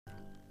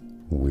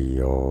We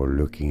are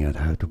looking at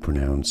how to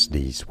pronounce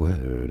this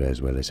word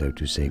as well as how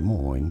to say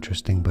more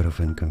interesting but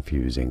often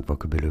confusing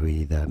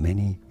vocabulary that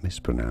many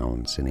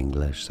mispronounce in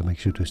English, so make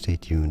sure to stay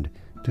tuned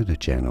to the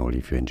channel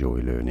if you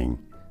enjoy learning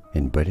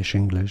in British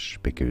English,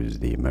 because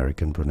the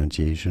American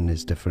pronunciation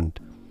is different.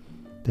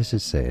 This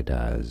is said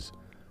as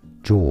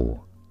jaw,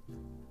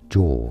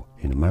 jaw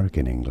in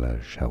American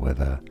English.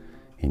 However,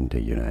 in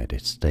the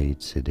United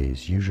States it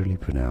is usually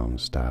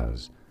pronounced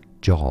as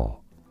jaw,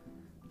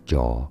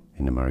 jaw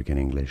in American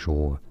English,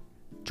 or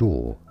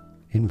jaw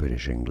in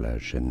British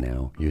English. And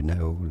now you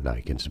know.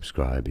 Like and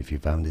subscribe if you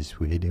found this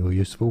video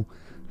useful.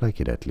 Like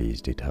it at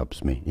least, it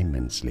helps me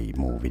immensely.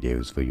 More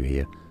videos for you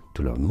here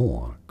to learn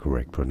more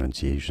correct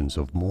pronunciations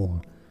of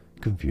more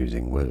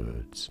confusing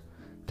words.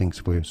 Thanks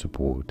for your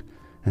support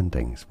and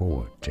thanks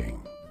for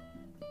watching.